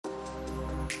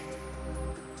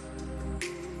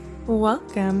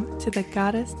Welcome to the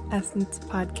Goddess Essence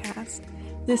Podcast.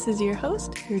 This is your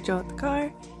host, Gurjot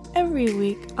Kaur. Every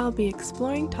week, I'll be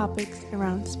exploring topics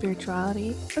around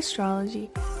spirituality, astrology,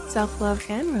 self-love,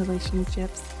 and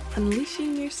relationships,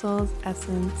 unleashing your soul's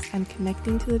essence and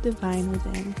connecting to the divine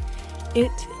within.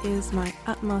 It is my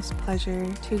utmost pleasure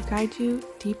to guide you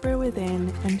deeper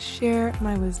within and share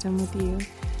my wisdom with you.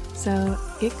 So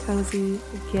get cozy,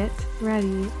 get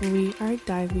ready, we are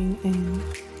diving in.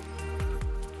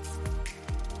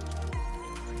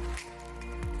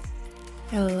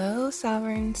 Hello,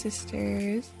 sovereign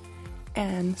sisters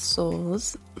and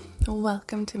souls.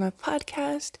 Welcome to my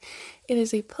podcast. It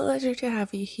is a pleasure to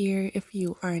have you here. If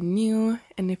you are new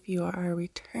and if you are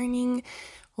returning,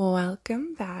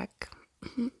 welcome back.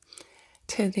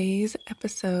 Today's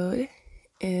episode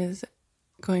is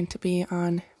going to be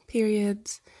on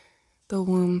periods, the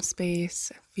womb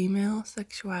space, female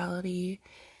sexuality.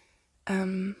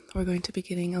 We're going to be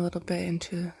getting a little bit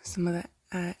into some of the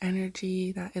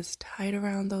energy that is tied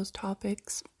around those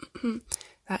topics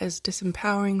that is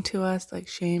disempowering to us, like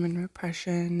shame and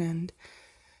repression and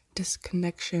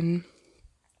disconnection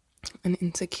and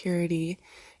insecurity.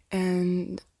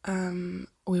 And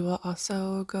we will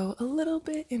also go a little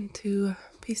bit into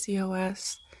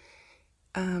PCOS.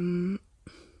 You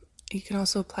can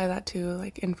also apply that to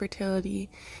like infertility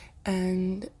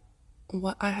and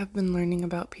what I have been learning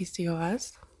about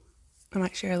PCOS. I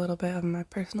might share a little bit of my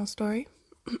personal story.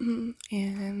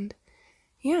 And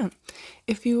yeah,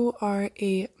 if you are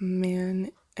a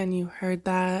man and you heard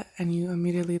that and you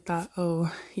immediately thought,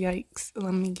 oh, yikes,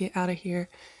 let me get out of here,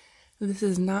 this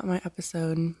is not my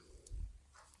episode.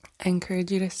 I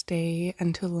encourage you to stay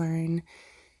and to learn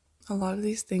a lot of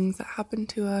these things that happen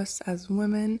to us as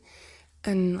women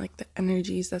and like the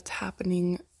energies that's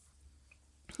happening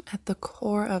at the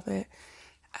core of it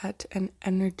at an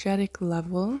energetic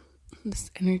level.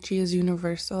 This energy is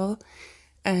universal,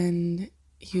 and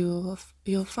you'll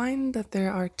find that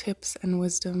there are tips and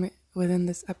wisdom within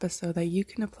this episode that you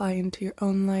can apply into your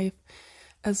own life,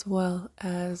 as well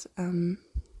as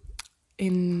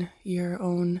in your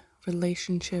own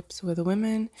relationships with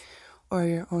women or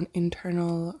your own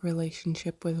internal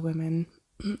relationship with women.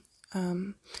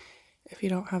 If you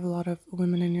don't have a lot of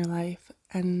women in your life,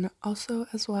 and also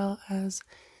as well as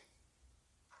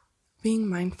being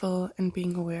mindful and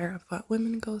being aware of what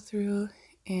women go through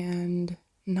and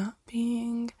not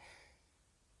being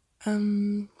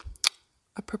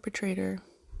a perpetrator,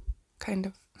 kind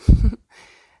of.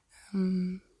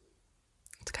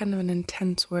 It's kind of an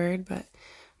intense word, but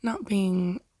not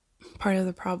being part of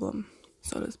the problem,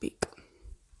 so to speak.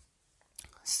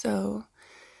 So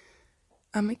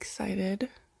I'm excited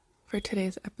for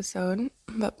today's episode,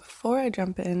 but before I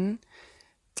jump in,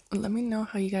 let me know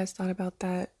how you guys thought about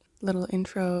that little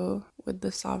intro with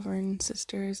the sovereign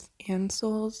sisters and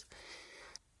souls.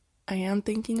 I am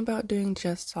thinking about doing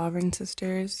just sovereign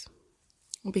sisters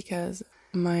because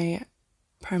my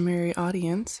primary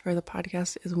audience for the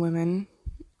podcast is women,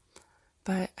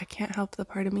 but I can't help the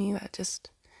part of me that just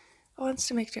wants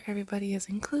to make sure everybody is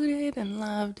included and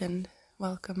loved and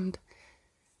welcomed.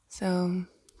 So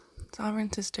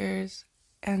sovereign sisters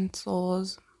and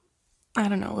souls, I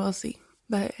don't know, we'll see.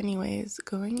 But anyways,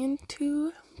 going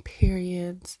into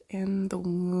periods and the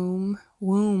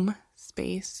womb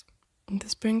space,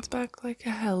 this brings back like a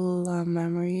hella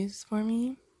memories for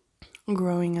me.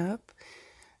 Growing up,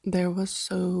 there was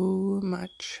so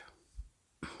much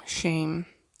shame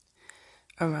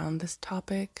around this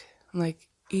topic. Like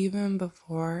even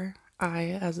before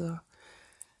I'm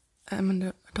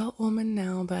an adult woman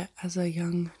now, but as a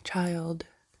young child,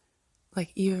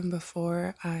 like even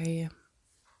before I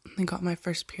got my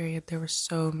first period, there was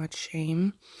so much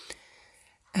shame.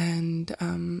 And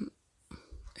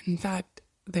in fact,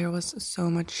 there was so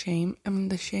much shame. I mean,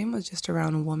 the shame was just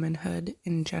around womanhood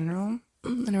in general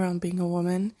and around being a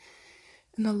woman,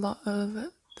 and a lot of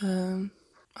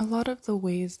the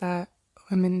ways that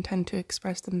women tend to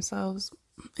express themselves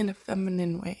in a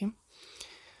feminine way.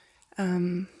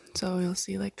 So you'll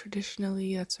see, like,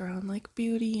 traditionally that's around like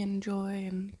beauty and joy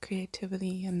and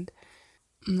creativity and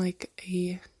like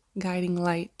a guiding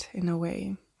light in a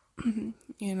way,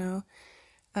 you know,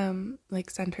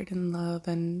 like centered in love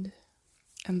and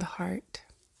the heart.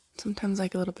 Sometimes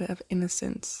like a little bit of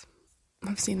innocence.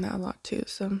 I've seen that a lot too.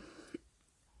 So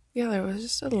yeah, there was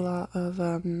just a lot of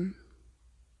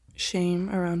shame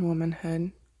around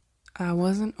womanhood. I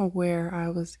wasn't aware I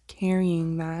was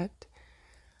carrying that,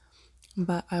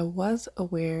 but I was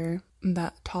aware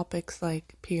that topics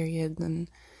like periods and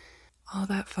all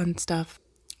that fun stuff,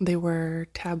 they were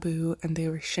taboo and they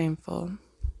were shameful.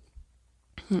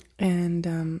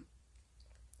 And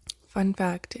Fun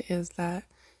fact is that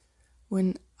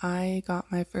when I got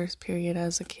my first period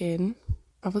as a kid,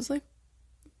 I was like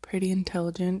pretty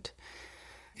intelligent,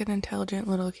 like an intelligent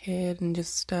little kid, and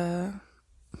just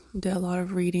did a lot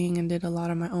of reading and did a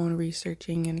lot of my own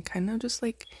researching and kind of just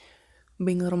like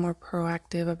being a little more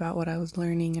proactive about what I was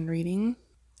learning and reading.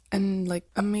 And like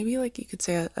maybe like you could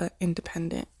say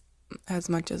independent as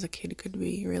much as a kid could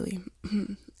be, really.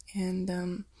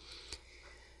 And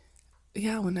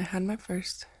yeah, when I had my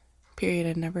first period,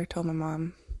 I never told my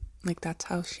mom. Like, that's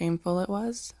how shameful it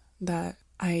was, that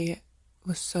I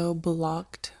was so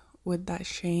blocked with that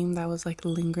shame that was like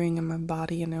lingering in my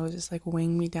body, and it was just like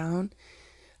weighing me down.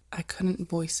 I couldn't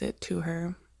voice it to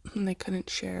her, and I couldn't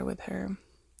share with her,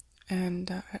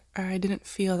 and I didn't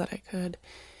feel that I could.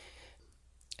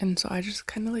 And so I just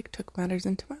kind of like took matters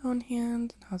into my own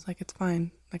hands, and I was like, it's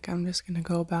fine. Like, I'm just gonna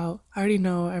go about. I already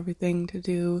know everything to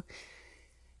do.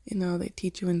 You know, they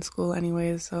teach you in school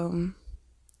anyways, so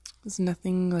it's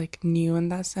nothing like new in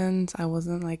that sense. I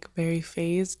wasn't like very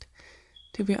phased,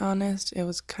 to be honest. It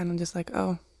was kind of just like,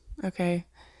 oh, okay.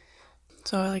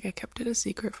 So like I kept it a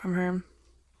secret from her.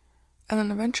 And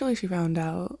then eventually she found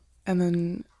out, and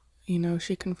then, you know,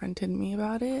 she confronted me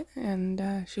about it,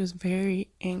 and she was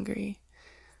very angry.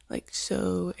 Like,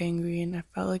 so angry, and I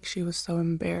felt like she was so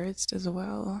embarrassed as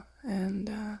well.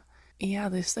 And yeah,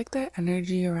 this like the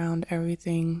energy around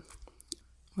everything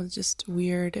was just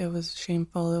weird. It was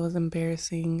shameful, it was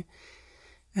embarrassing,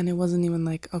 and it wasn't even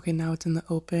like, okay, now it's in the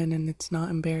open and it's not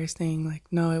embarrassing. Like,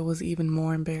 no, it was even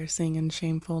more embarrassing and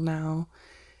shameful now,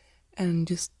 and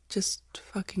just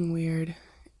fucking weird.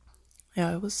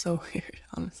 Yeah, it was so weird,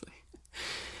 honestly.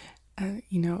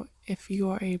 You know, if you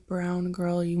are a brown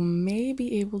girl, you may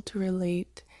be able to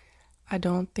relate. I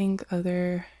don't think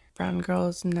other brown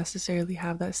girls necessarily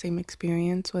have that same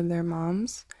experience with their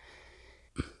moms,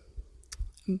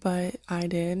 but I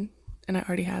did, and I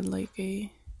already had like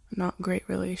a not great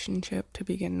relationship to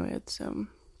begin with, so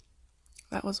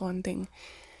that was one thing.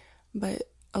 But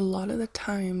a lot of the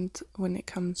times when it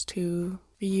comes to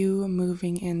you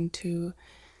moving into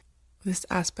this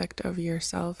aspect of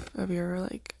yourself, of your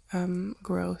like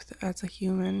growth as a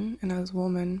human and as a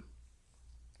woman,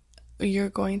 you're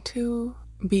going to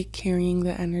be carrying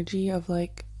the energy of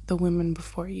like the women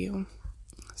before you.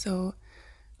 So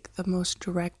the most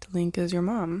direct link is your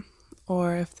mom,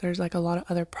 or if there's like a lot of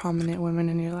other prominent women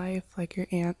in your life, like your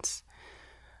aunts,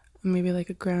 maybe like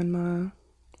a grandma,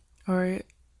 or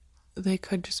they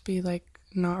could just be like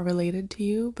not related to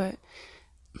you, but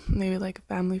maybe like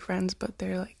family friends, but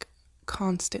they're like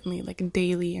constantly, like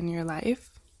daily in your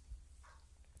life,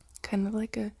 kind of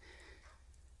like a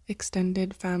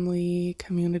extended family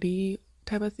community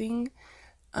type of thing.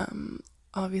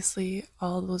 Obviously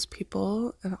all those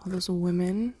people and all those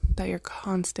women that you're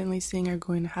constantly seeing are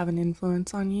going to have an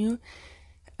influence on you.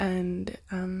 And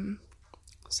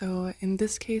so in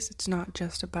this case, it's not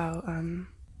just about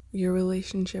your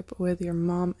relationship with your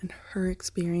mom and her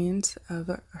experience of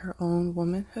her own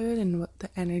womanhood and what the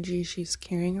energy she's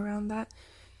carrying around that,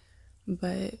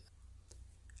 but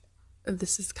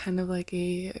this is kind of like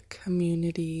a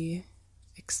community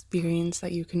experience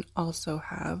that you can also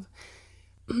have.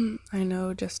 I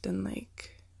know just in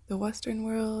like the Western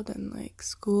world and like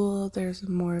school, there's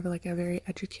more of like a very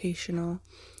educational,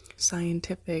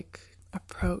 scientific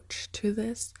approach to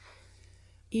this.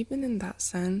 Even in that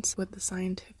sense, with the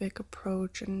scientific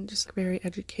approach and just very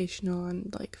educational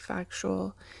and like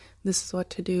factual, this is what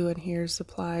to do and here's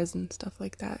supplies and stuff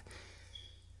like that,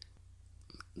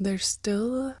 there's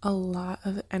still a lot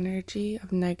of energy of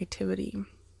negativity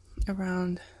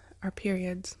around our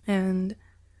periods. And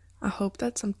I hope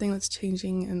that's something that's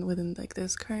changing and within like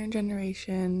this current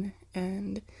generation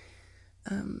and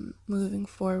moving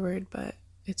forward. But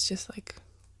it's just like,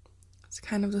 it's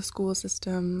kind of the school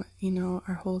system, you know,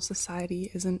 our whole society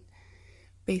isn't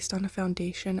based on a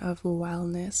foundation of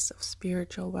wellness, of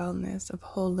spiritual wellness, of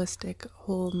holistic,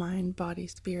 whole mind, body,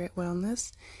 spirit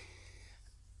wellness.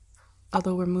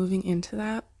 Although we're moving into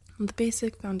that, the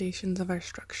basic foundations of our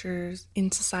structures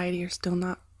in society are still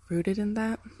not rooted in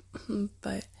that.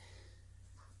 But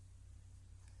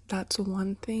that's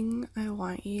one thing I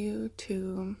want you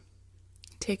to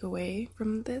take away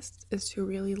from this, is to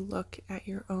really look at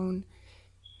your own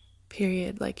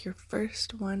period, like your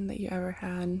first one that you ever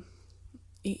had.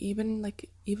 Even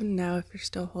now, if you're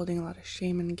still holding a lot of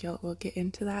shame and guilt, we'll get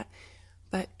into that,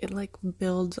 but it like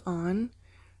builds on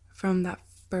from that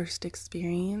first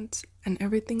experience and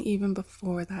everything even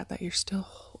before that, that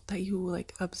you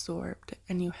like absorbed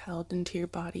and you held into your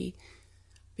body.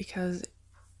 Because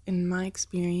in my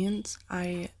experience,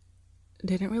 I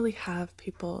didn't really have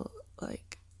people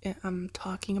like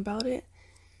talking about it,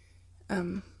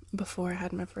 before I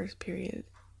had my first period,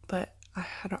 but I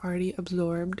had already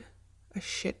absorbed a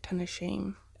shit ton of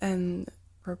shame and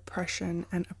repression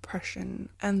and oppression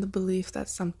and the belief that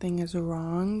something is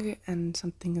wrong and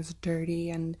something is dirty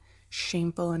and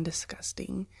shameful and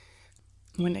disgusting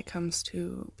when it comes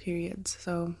to periods.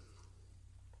 So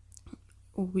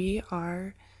we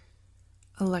are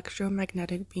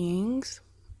electromagnetic beings.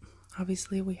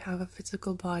 Obviously, we have a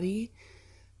physical body,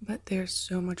 but there's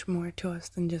so much more to us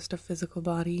than just a physical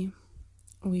body.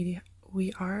 We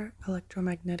are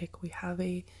electromagnetic. We have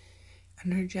a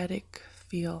energetic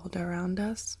field around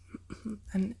us,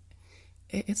 and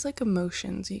it's like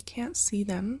emotions. You can't see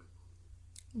them,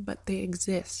 but they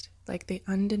exist. Like, they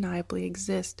undeniably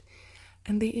exist,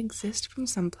 and they exist from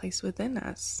someplace within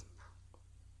us.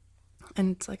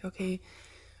 And it's like, okay,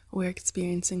 we're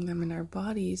experiencing them in our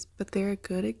bodies, but they're a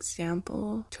good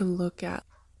example to look at.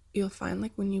 You'll find,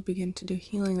 like, when you begin to do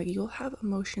healing, like, you'll have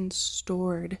emotions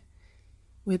stored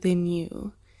within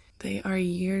you. They are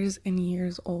years and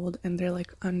years old, and they're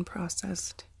like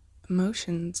unprocessed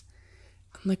emotions,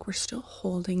 and like we're still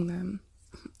holding them.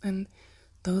 And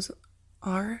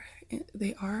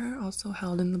they are also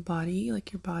held in the body.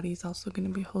 Like, your body is also going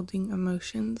to be holding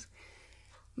emotions,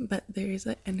 but there is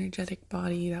an energetic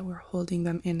body that we're holding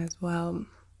them in as well,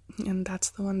 and that's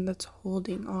the one that's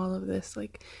holding all of this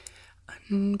like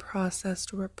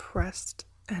unprocessed, repressed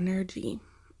energy.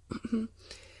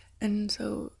 And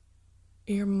so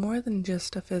you're more than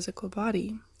just a physical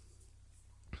body.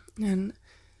 And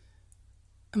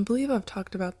I believe I've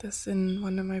talked about this in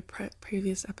one of my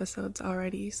previous episodes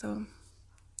already, so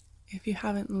if you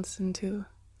haven't listened to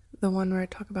the one where I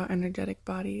talk about energetic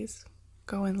bodies,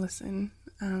 go and listen.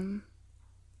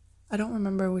 I don't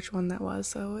remember which one that was,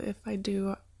 so if I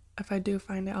do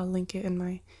find it, I'll link it in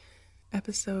my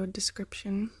episode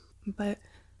description. But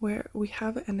where we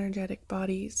have energetic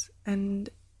bodies, and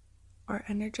our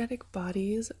energetic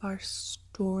bodies are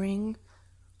storing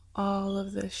all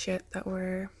of the shit that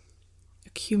we're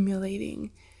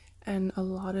accumulating, and a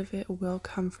lot of it will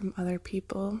come from other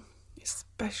people,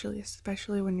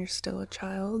 especially when you're still a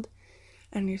child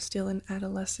and you're still in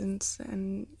adolescence,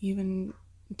 and even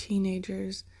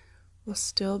teenagers will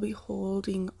still be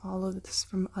holding all of this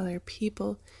from other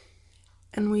people.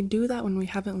 And we do that when we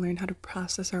haven't learned how to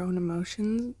process our own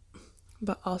emotions,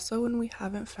 but also when we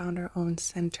haven't found our own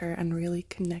center and really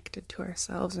connected to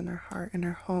ourselves and our heart and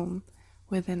our home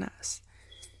within us,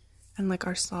 and like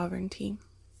our sovereignty.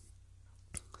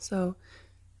 So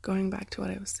going back to what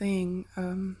I was saying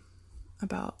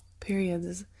about periods,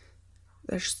 is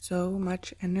there's so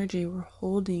much energy we're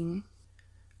holding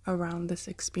around this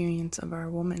experience of our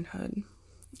womanhood,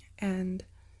 and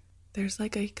there's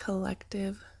like a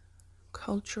collective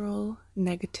cultural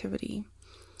negativity.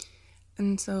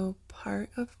 And so part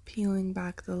of peeling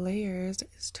back the layers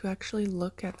is to actually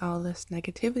look at all this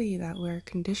negativity that we're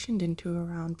conditioned into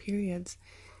around periods.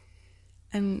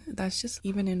 And that's just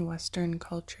even in Western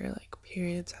culture, like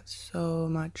periods have so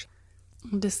much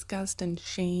disgust and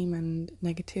shame and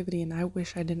negativity, and I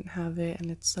wish I didn't have it, and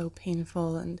it's so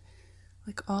painful, and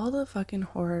like all the fucking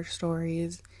horror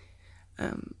stories,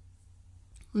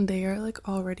 they are like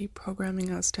already programming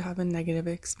us to have a negative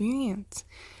experience.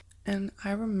 And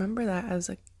I remember that as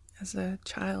a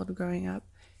child growing up,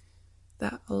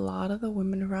 that a lot of the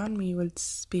women around me would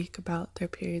speak about their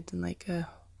periods in like a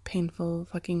painful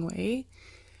fucking way,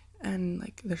 and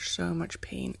like there's so much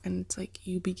pain, and it's like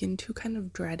you begin to kind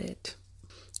of dread it,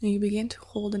 and you begin to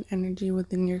hold an energy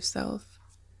within yourself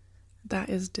that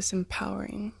is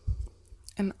disempowering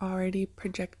and already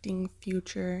projecting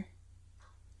future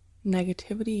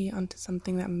negativity onto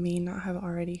something that may not have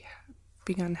already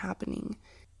begun happening.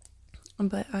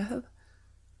 But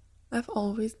I've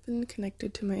always been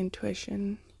connected to my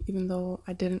intuition, even though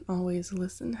I haven't always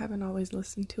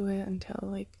listened to it until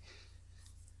like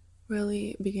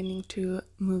really beginning to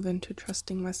move into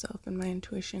trusting myself and my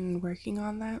intuition and working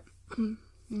on that.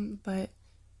 But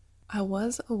I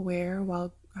was aware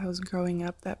while I was growing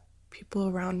up that people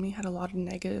around me had a lot of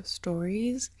negative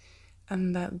stories,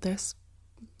 and that this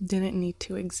didn't need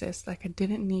to exist. Like, I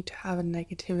didn't need to have a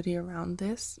negativity around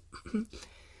this.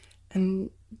 And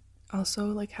also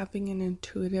like having an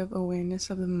intuitive awareness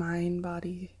of the mind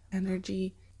body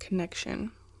energy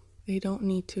connection. They don't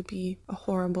need to be a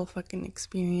horrible fucking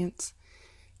experience,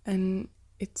 and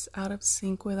it's out of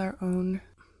sync with our own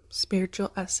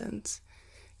spiritual essence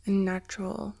and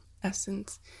natural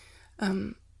essence.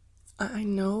 I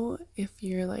know if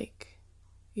you're like,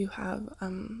 you have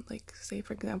like, say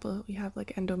for example, you have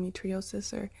like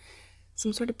endometriosis or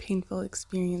some sort of painful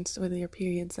experience with your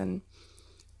periods, and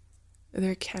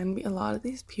there can be a lot of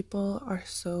these people are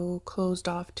so closed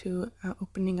off to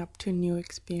opening up to a new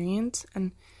experience.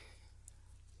 And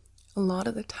a lot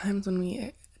of the times when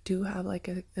we do have like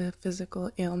a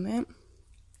physical ailment,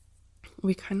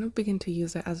 we kind of begin to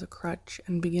use it as a crutch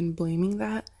and begin blaming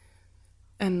that,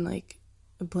 and like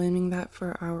blaming that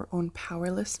for our own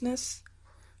powerlessness,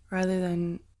 rather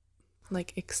than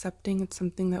like accepting it's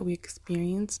something that we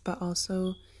experience, but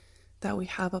also that we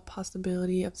have a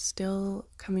possibility of still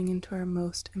coming into our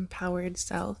most empowered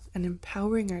self and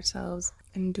empowering ourselves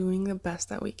and doing the best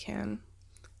that we can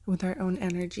with our own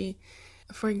energy.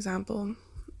 For example,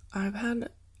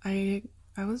 I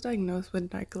was diagnosed with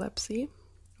narcolepsy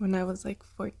when I was like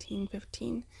 14,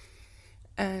 15.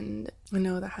 And I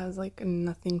know that has like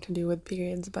nothing to do with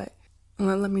periods, but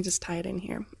let me just tie it in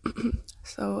here.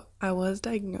 So I was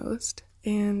diagnosed,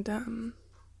 and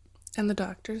the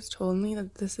doctors told me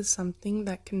that this is something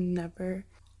that can never,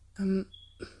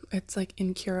 it's like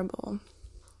incurable.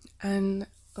 And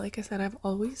like I said, I've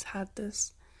always had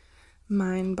this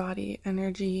mind, body,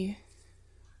 energy,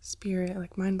 spirit,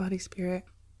 like mind, body, spirit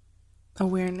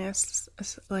awareness,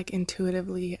 like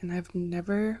intuitively, and I've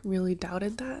never really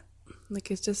doubted that. Like,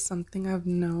 it's just something I've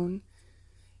known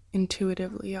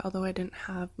intuitively, although I didn't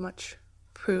have much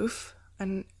proof.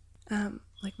 And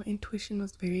like, my intuition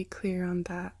was very clear on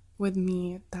that with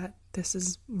me, that this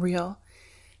is real.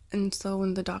 And so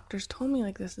when the doctors told me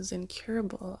like this is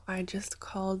incurable, I just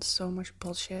called so much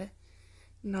bullshit,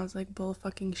 and I was like, bull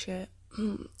fucking shit.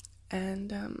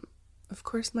 And of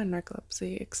course my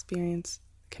narcolepsy experience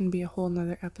can be a whole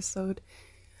nother episode,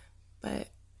 but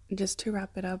just to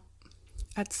wrap it up,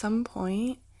 at some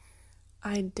point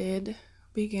I did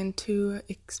begin to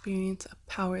experience a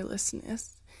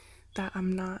powerlessness, that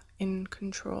I'm not in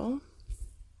control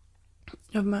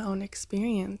of my own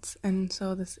experience. And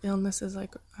so this illness is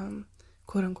like,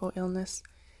 quote unquote illness,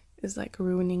 is like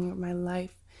ruining my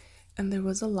life. And there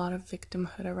was a lot of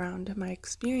victimhood around my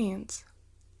experience,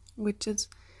 which is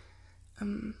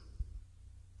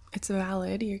it's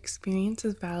valid. Your experience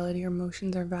is valid, your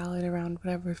emotions are valid around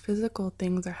whatever physical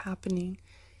things are happening.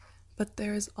 But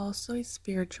there is also a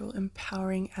spiritual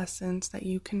empowering essence that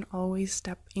you can always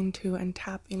step into and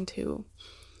tap into.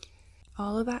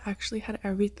 All of that actually had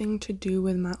everything to do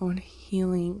with my own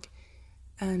healing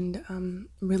and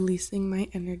releasing my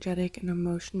energetic and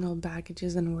emotional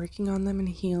baggages and working on them and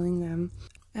healing them.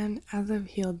 And as I've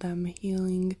healed them,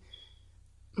 healing,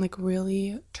 like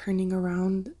really turning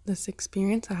around this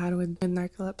experience I had with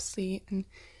narcolepsy and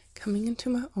coming into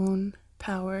my own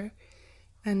power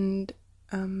and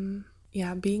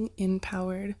being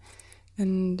empowered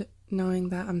and knowing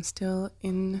that I'm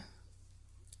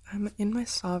in my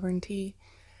sovereignty,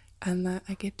 and that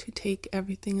I get to take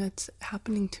everything that's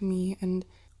happening to me and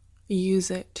use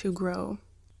it to grow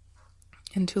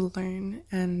and to learn.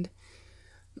 And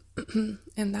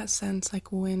in that sense,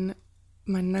 like when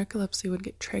my narcolepsy would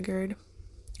get triggered,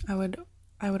 I would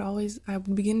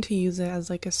begin to use it as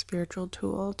like a spiritual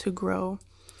tool to grow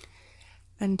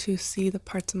and to see the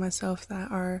parts of myself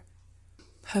that are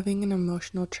having an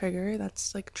emotional trigger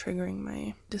that's like triggering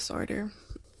my disorder.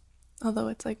 Although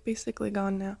it's like basically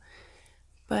gone now.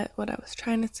 But what I was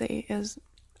trying to say is,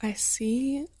 I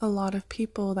see a lot of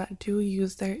people that do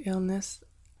use their illness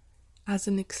as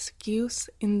an excuse,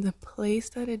 in the place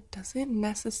that it doesn't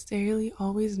necessarily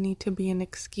always need to be an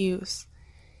excuse.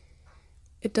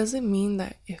 It doesn't mean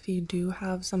that if you do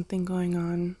have something going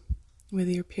on with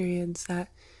your periods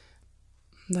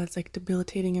that's like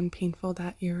debilitating and painful,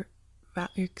 that your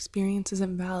experience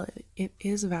isn't valid. It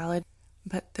is valid,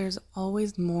 but there's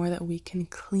always more that we can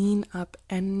clean up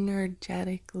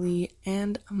energetically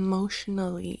and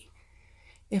emotionally.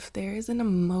 If there is an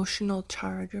emotional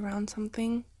charge around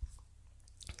something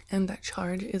and that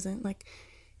charge isn't like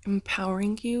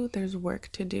empowering you, there's work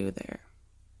to do there.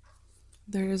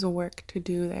 There is work to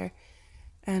do there.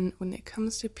 And when it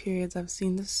comes to periods, I've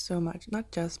seen this so much,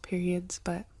 not just periods,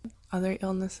 but other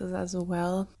illnesses as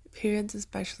well. Periods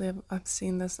especially, I've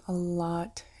seen this a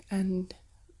lot. And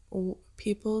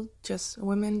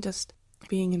women just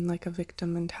being in like a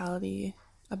victim mentality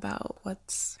about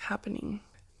what's happening.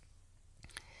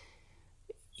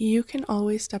 You can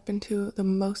always step into the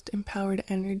most empowered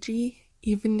energy,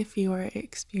 even if you are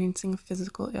experiencing a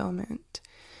physical ailment.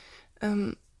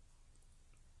 Does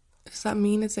that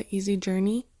mean it's an easy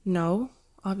journey? No,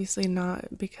 obviously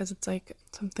not, because it's like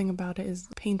something about it is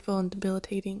painful and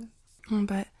debilitating.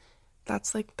 But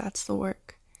that's the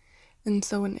work. And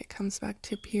so when it comes back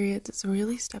to periods, it's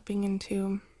really stepping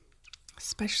into,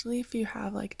 especially if you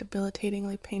have like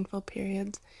debilitatingly painful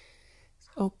periods,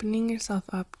 opening yourself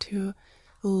up to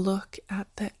look at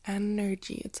the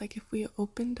energy. It's like if we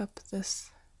opened up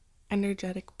this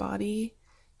energetic body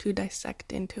to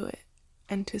dissect into it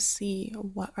and to see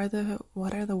what are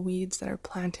the weeds that are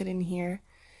planted in here.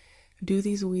 Do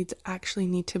these weeds actually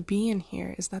need to be in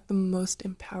here? Is that the most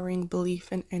empowering belief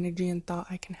and energy and thought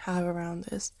I can have around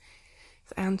this? If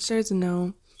the answer is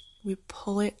no, we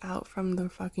pull it out from the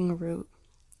fucking root.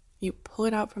 You pull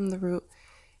it out from the root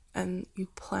and you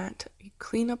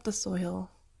clean up the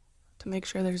soil to make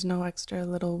sure there's no extra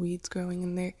little weeds growing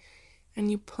in there.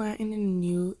 And you plant in a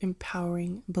new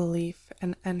empowering belief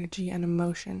and energy and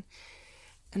emotion.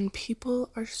 And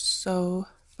people are so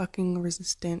fucking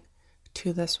resistant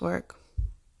to this work.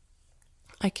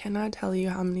 I cannot tell you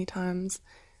how many times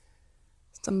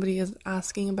somebody is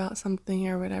asking about something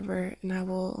or whatever, and I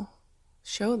will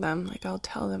show them, like I'll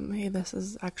tell them, hey, this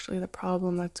is actually the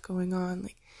problem that's going on,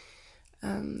 like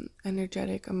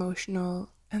energetic, emotional,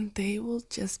 and they will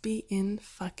just be in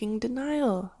fucking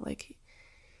denial, like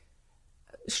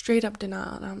straight up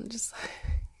denial. And I'm just like,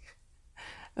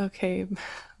 okay,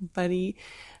 buddy,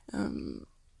 I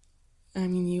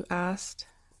mean, you asked,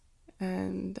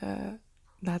 and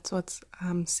that's what's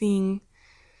I'm seeing,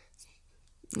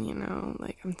 you know,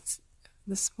 like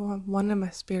one of my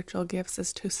spiritual gifts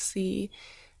is to see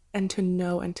and to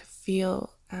know and to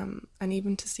feel, and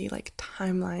even to see like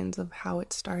timelines of how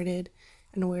it started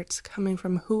and where it's coming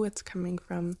from, who it's coming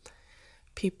from,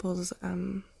 people's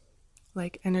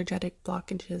like energetic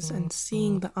blockages, and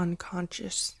seeing the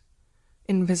unconscious,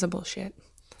 invisible shit.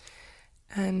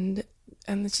 And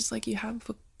it's just like you have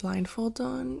blindfolds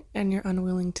on and you're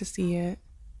unwilling to see it.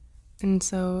 And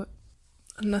so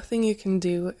nothing you can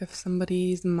do if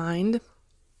somebody's mind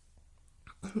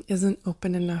isn't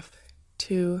open enough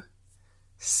to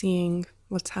seeing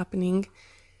what's happening.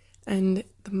 And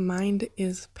the mind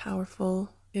is powerful.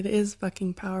 It is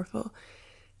fucking powerful.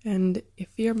 And if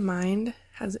your mind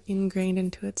has ingrained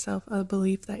into itself a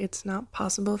belief that it's not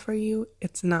possible for you,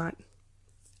 it's not.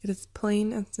 It is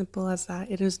plain and simple as that.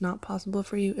 It is not possible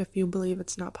for you if you believe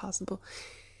it's not possible.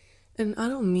 And I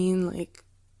don't mean like,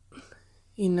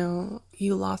 you know,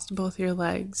 you lost both your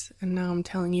legs and now I'm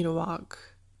telling you to walk.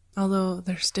 Although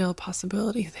there's still a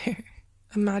possibility there.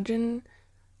 Imagine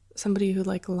somebody who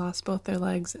like lost both their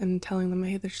legs and telling them,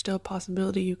 hey, there's still a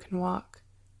possibility you can walk,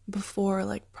 before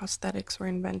like prosthetics were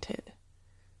invented.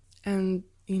 And,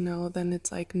 you know, then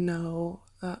it's like, no,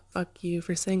 fuck you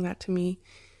for saying that to me.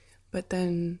 But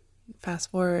then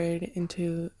fast forward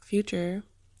into future,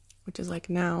 which is like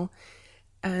now,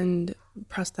 and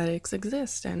prosthetics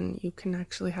exist, and you can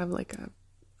actually have like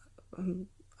a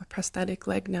prosthetic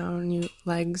leg now, and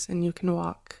legs, and you can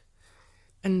walk.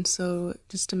 And so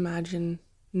just imagine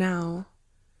now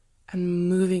and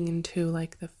moving into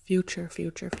like the future,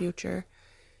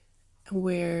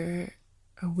 where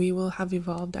we will have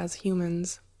evolved as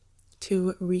humans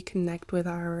to reconnect with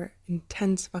our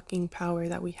intense fucking power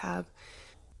that we have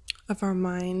of our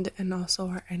mind, and also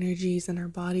our energies and our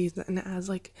bodies, and as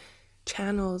like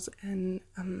channels, and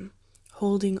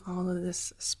holding all of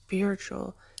this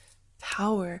spiritual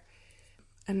power,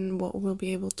 and what we'll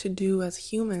be able to do as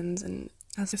humans and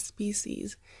as a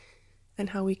species,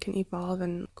 and how we can evolve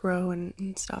and grow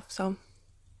and stuff. So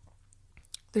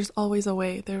there's always a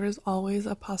way. There is always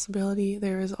a possibility.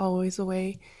 There is always a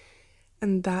way.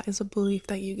 And that is a belief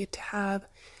that you get to have.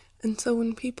 And so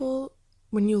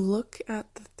when you look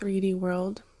at the 3D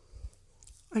world,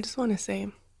 I just want to say,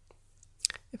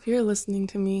 if you're listening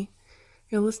to me,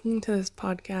 you're listening to this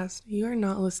podcast, you are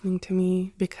not listening to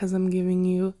me because I'm giving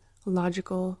you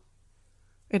logical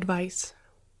advice.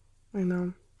 I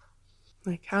know,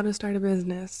 like how to start a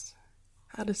business,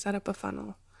 how to set up a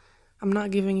funnel. I'm not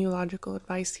giving you logical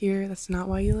advice here. That's not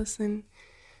why you listen.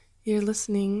 You're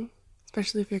listening,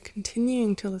 especially if you're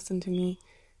continuing to listen to me,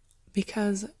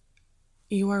 because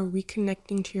you are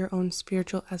reconnecting to your own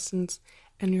spiritual essence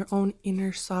and your own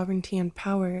inner sovereignty and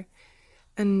power.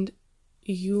 And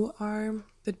you are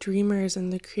the dreamers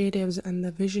and the creatives and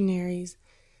the visionaries,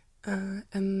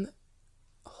 and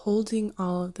holding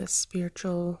all of this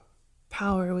spiritual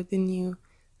power within you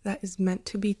that is meant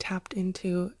to be tapped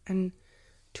into and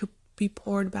to be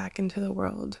poured back into the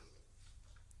world.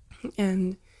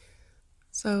 And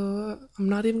so I'm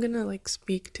not even gonna like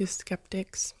speak to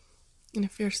skeptics. And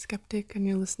if you're a skeptic and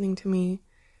you're listening to me,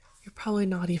 you're probably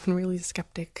not even really a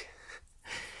skeptic.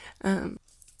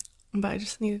 But I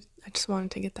just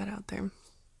wanted to get that out there.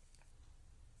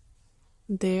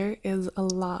 There is a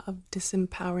lot of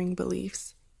disempowering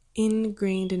beliefs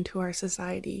ingrained into our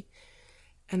society.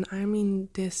 And I mean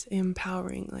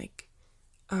disempowering, like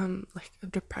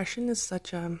depression is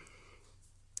such a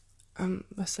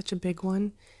big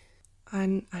one.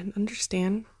 I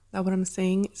understand that what I'm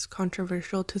saying is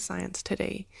controversial to science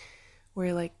today,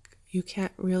 where like you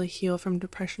can't really heal from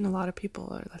depression. A lot of people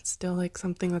are, that's still like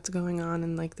something that's going on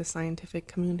in like the scientific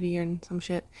community and some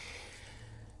shit.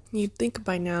 You'd think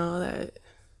by now that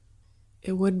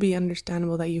it would be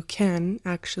understandable that you can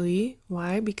actually.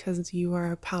 Why? Because you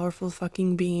are a powerful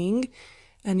fucking being,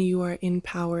 and you are in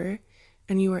power,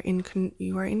 and you are in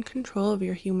control of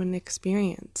your human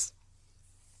experience.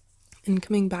 And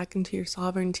coming back into your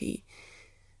sovereignty,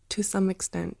 to some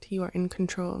extent, you are in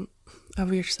control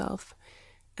of yourself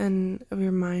and of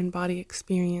your mind body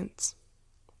experience.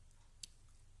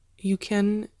 You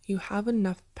have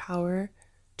enough power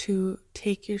to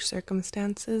take your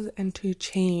circumstances and to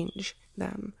change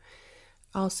them.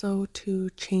 Also to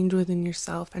change within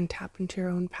yourself and tap into your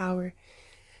own power.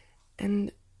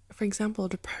 And for example,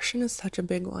 depression is such a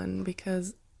big one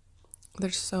because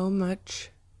there's so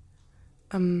much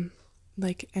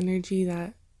like energy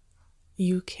that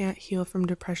you can't heal from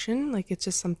depression. Like it's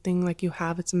just something like you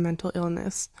have, it's a mental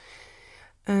illness.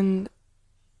 And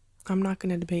I'm not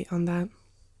going to debate on that.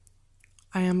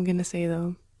 I am going to say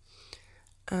though,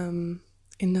 in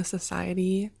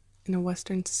a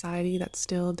Western society that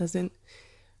still doesn't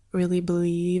really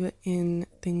believe in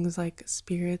things like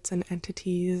spirits and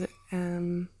entities,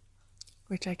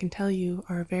 which I can tell you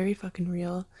are very fucking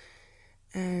real,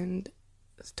 and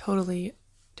it's totally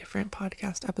different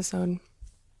podcast episode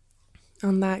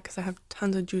on that because I have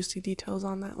tons of juicy details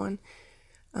on that one.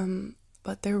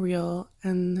 But they're real,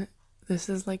 and this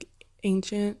is like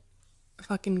ancient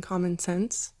fucking common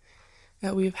sense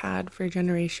that we've had for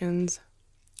generations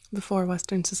before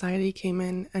Western society came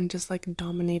in and just like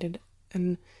dominated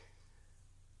and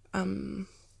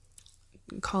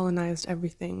colonized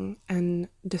everything and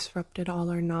disrupted all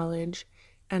our knowledge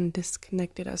and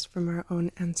disconnected us from our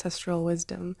own ancestral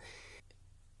wisdom.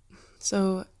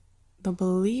 So the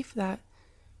belief that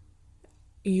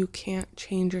you can't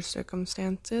change your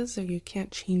circumstances or you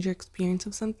can't change your experience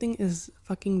of something is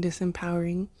fucking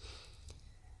disempowering.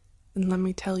 And let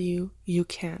me tell you, you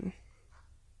can.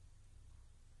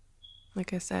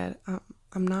 Like I said,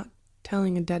 I'm not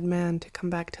telling a dead man to come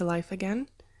back to life again,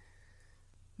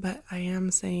 but I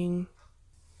am saying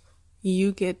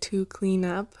you get to clean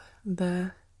up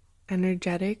the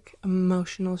energetic,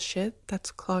 emotional shit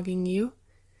that's clogging you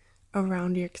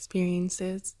around your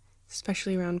experiences,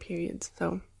 especially around periods.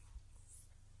 So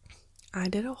I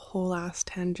did a whole ass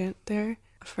tangent there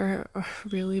for a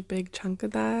really big chunk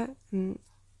of that, and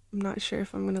I'm not sure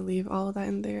if I'm going to leave all of that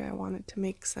in there. I wanted to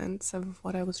make sense of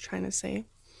what I was trying to say.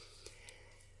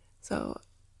 So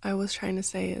I was trying to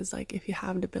say is like, if you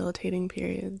have debilitating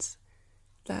periods,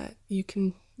 that you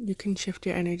can shift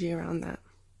your energy around that.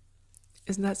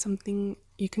 Isn't that something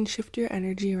you can shift your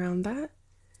energy around that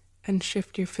and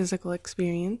shift your physical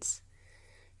experience?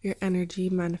 Your energy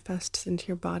manifests into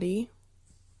your body.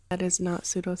 That is not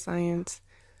pseudoscience.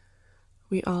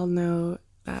 We all know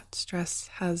that stress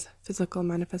has physical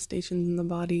manifestations in the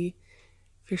body.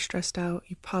 If you're stressed out,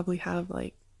 you probably have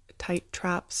like tight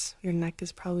traps. Your neck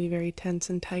is probably very tense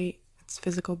and tight. It's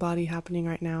physical body happening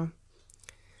right now.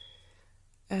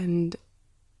 And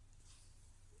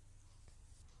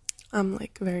I'm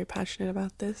like very passionate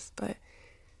about this, but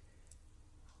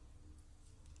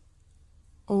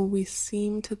we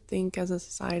seem to think as a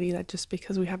society that just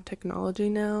because we have technology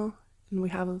now and we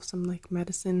have some like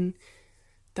medicine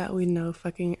that we know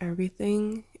fucking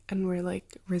everything, and we're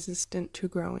like resistant to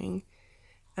growing.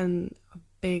 And a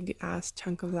big ass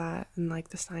chunk of that and like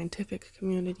the scientific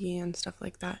community and stuff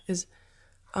like that is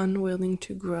unwilling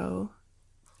to grow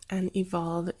and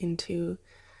evolve into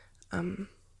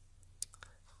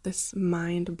this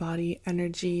mind body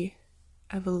energy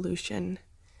evolution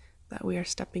that we are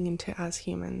stepping into as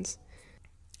humans.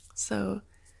 So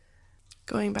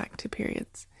going back to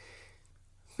periods,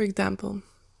 for example,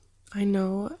 I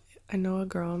know a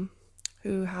girl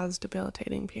who has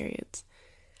debilitating periods,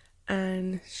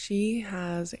 and she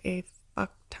has a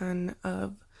fuck ton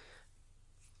of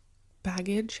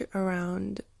baggage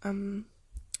around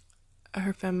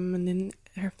her feminine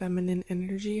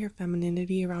energy, her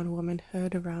femininity, around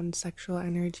womanhood, around sexual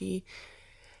energy,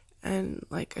 and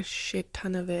like a shit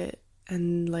ton of it,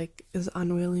 and like is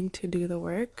unwilling to do the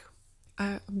work.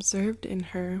 I observed in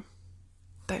her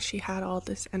that she had all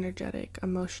this energetic,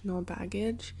 emotional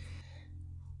baggage,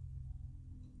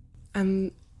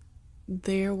 and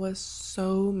there was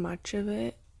so much of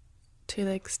it to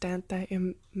the extent that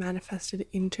it manifested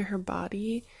into her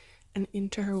body and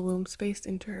into her womb space,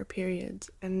 into her periods,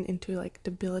 and into like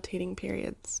debilitating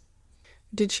periods.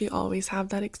 Did she always have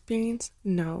that experience?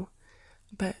 No.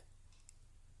 But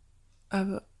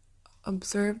I've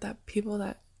observed that people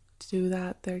that do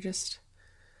that.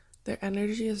 Their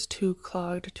energy is too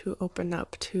clogged to open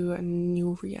up to a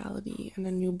new reality and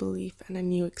a new belief and a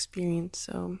new experience.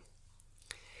 So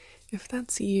if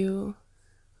that's you,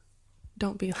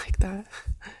 don't be like that.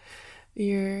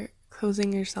 You're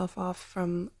closing yourself off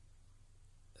from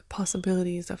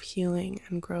possibilities of healing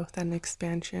and growth and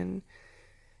expansion.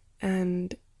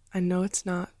 And I know it's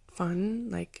not fun.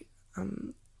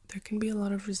 There can be a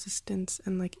lot of resistance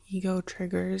and ego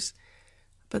triggers,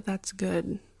 but that's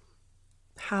good.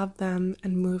 Have them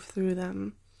and move through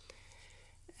them.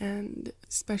 And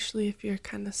especially if you're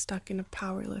kind of stuck in a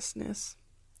powerlessness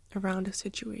around a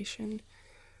situation.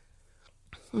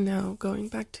 Now, going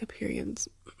back to periods.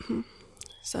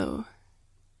 So,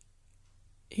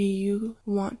 you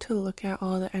want to look at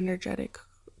all the energetic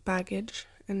baggage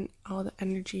and all the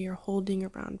energy you're holding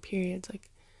around periods.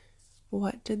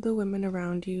 What did the women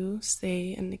around you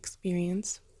say and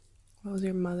experience? What was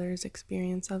your mother's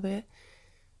experience of it?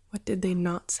 What did they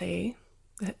not say?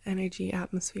 The energy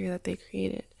atmosphere that they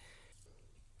created.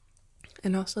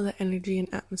 And also the energy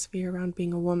and atmosphere around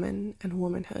being a woman and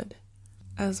womanhood,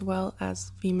 as well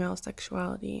as female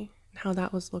sexuality and how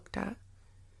that was looked at.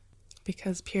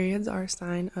 Because periods are a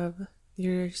sign of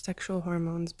your sexual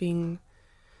hormones being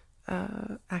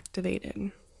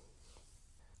activated.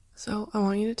 So I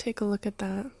want you to take a look at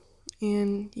that,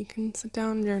 and you can sit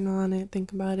down, journal on it,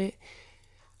 think about it,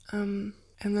 and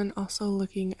then also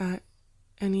looking at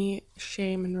any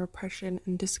shame and repression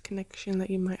and disconnection that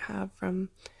you might have from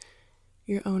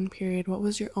your own period. What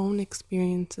was your own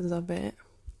experiences of it,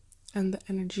 and the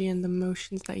energy and the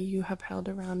emotions that you have held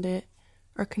around it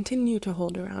or continue to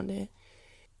hold around it,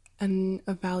 and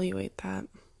evaluate that.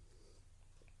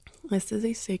 This is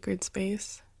a sacred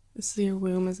space. This is your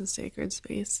womb as a sacred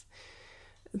space.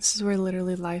 This is where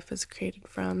literally life is created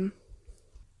from.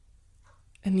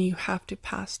 And you have to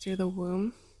pass through the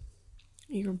womb.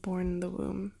 You're born in the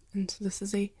womb. And so this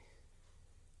is a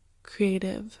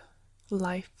creative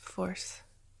life force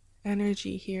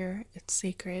energy here. It's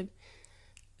sacred.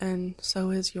 And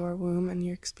so is your womb and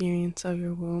your experience of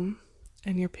your womb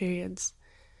and your periods.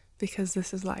 Because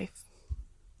this is life.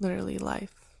 Literally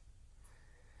life.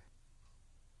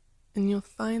 And you'll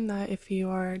find that if you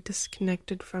are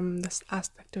disconnected from this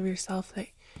aspect of yourself, that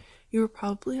you are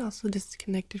probably also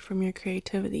disconnected from your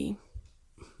creativity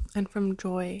and from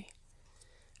joy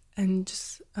and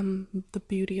just the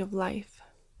beauty of life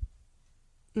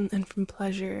and from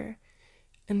pleasure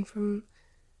and from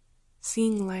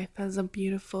seeing life as a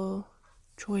beautiful,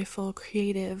 joyful,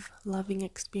 creative, loving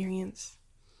experience.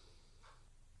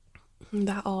 And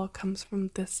that all comes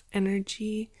from this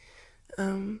energy.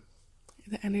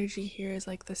 The energy here is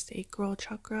the sacral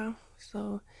chakra,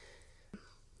 so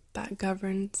that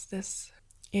governs this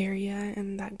area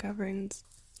and that governs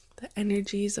the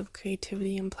energies of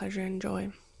creativity and pleasure and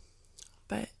joy.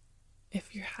 But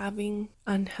if you're having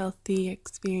unhealthy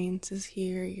experiences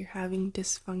here, you're having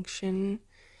dysfunction,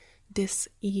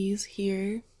 dis-ease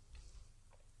here,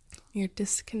 you're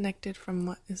disconnected from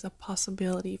what is a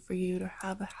possibility for you to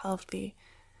have a healthy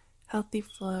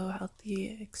flow,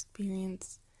 healthy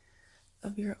experience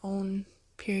of your own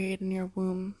period in your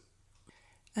womb.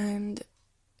 And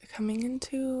coming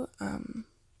into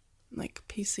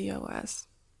PCOS.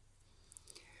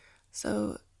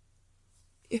 So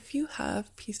if you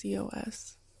have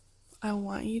PCOS, I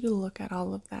want you to look at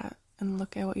all of that and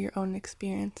look at what your own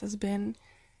experience has been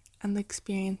and the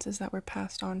experiences that were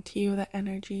passed on to you, the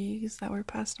energies that were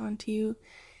passed on to you,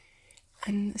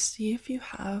 and see if you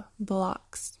have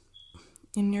blocks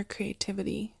in your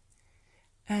creativity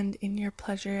and in your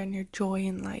pleasure and your joy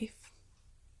in life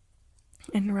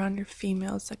and around your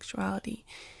female sexuality,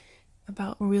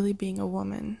 about really being a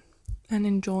woman and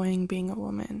enjoying being a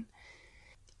woman,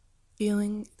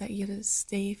 feeling that it is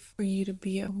safe for you to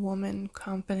be a woman,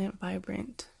 confident,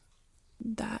 vibrant.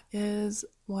 That is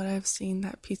what I've seen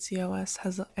that PCOS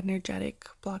has energetic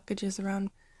blockages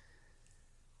around.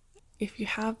 If you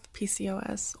have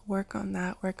PCOS, work on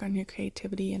that, work on your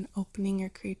creativity and opening your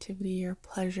creativity, your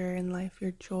pleasure in life,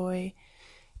 your joy,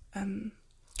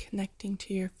 connecting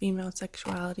to your female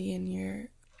sexuality and your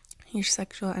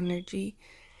sexual energy,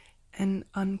 and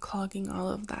unclogging all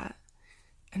of that,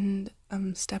 and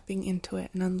stepping into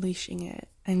it and unleashing it,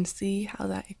 and see how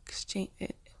that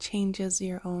it changes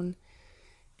your own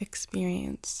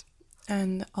experience,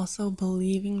 and also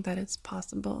believing that it's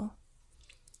possible.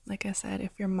 Like I said,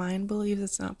 if your mind believes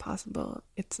it's not possible,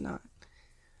 it's not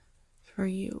for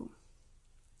you.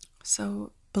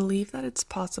 So believe that it's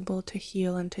possible to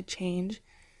heal and to change,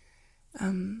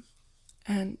 and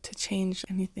to change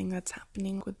anything that's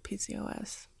happening with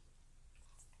PCOS.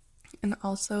 And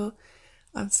also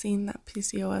I've seen that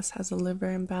PCOS has a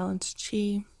liver imbalance,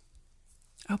 qi.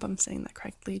 I hope I'm saying that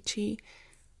correctly, qi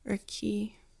or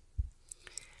qi.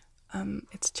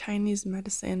 It's Chinese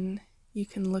medicine. You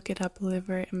can look it up,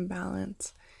 liver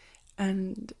imbalance.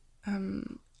 And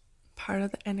part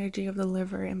of the energy of the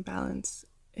liver imbalance,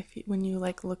 when you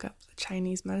like look up the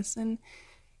Chinese medicine,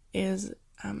 is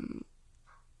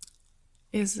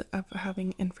of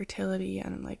having infertility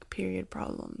and like period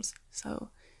problems. So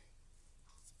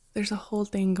there's a whole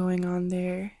thing going on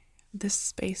there. This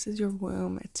space is your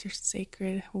womb. It's your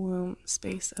sacred womb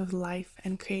space of life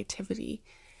and creativity.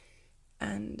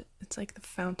 And it's like the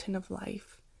fountain of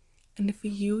life. And if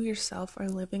you yourself are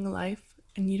living life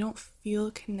and you don't feel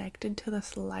connected to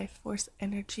this life force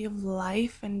energy of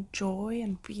life and joy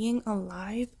and being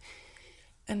alive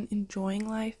and enjoying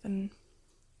life and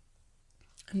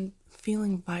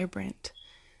feeling vibrant,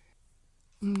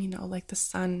 you know, like the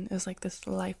sun is like this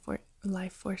life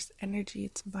force energy.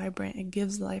 It's vibrant. It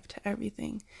gives life to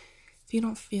everything. If you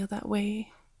don't feel that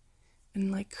way, and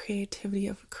like creativity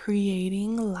of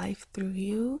creating life through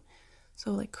you,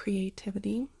 so like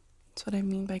creativity, that's what I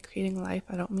mean by creating life.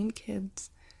 I don't mean kids.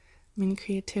 I mean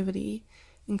creativity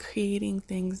and creating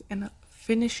things and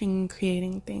finishing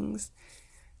creating things.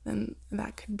 Then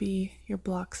that could be your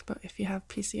blocks, but if you have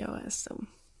PCOS, so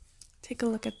take a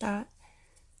look at that.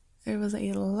 There was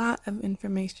a lot of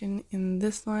information in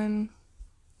this one.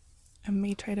 I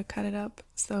may try to cut it up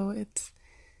so it's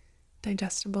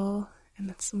digestible and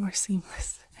it's more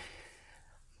seamless.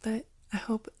 But I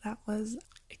hope that was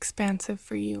expansive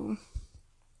for you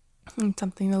and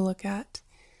something to look at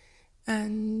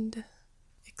and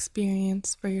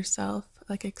experience for yourself,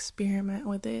 like experiment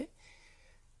with it,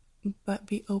 but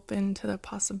be open to the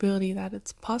possibility that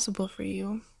it's possible for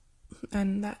you,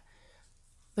 and that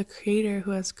the creator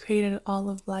who has created all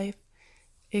of life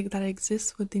that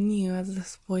exists within you as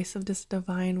this voice of this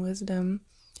divine wisdom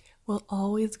will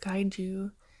always guide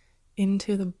you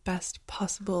into the best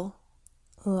possible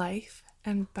life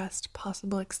and best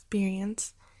possible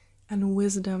experience and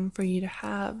wisdom for you to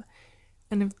have.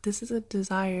 And if this is a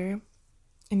desire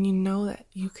and you know that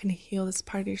you can heal this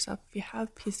part of yourself, if you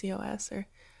have PCOS or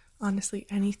honestly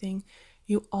anything,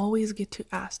 you always get to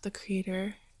ask the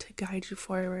creator to guide you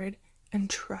forward and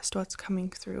trust what's coming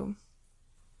through.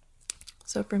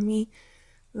 So for me,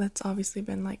 that's obviously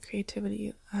been like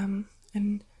creativity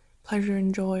and pleasure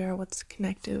and joy are what's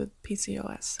connected with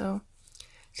PCOS. So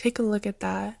take a look at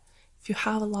that. If you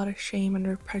have a lot of shame and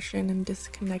repression and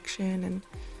disconnection and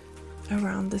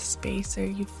around this space, or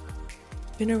you've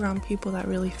been around people that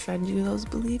really fed you those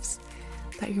beliefs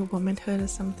that your womanhood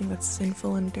is something that's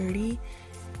sinful and dirty,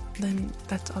 then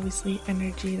that's obviously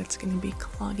energy that's going to be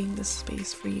clogging this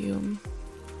space for you.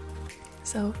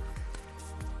 So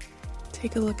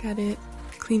take a look at it,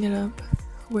 clean it up,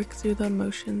 work through the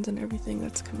emotions and everything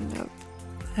that's coming up,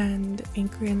 and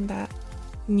anchor in that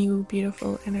new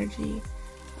beautiful energy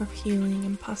of healing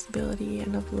and possibility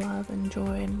and of love and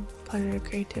joy and pleasure and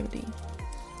creativity.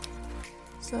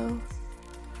 So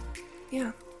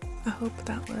yeah, I hope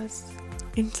that was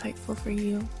insightful for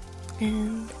you,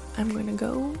 and I'm gonna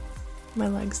go. My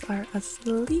legs are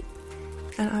asleep,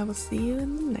 and I will see you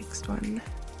in the next one.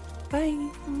 Bye.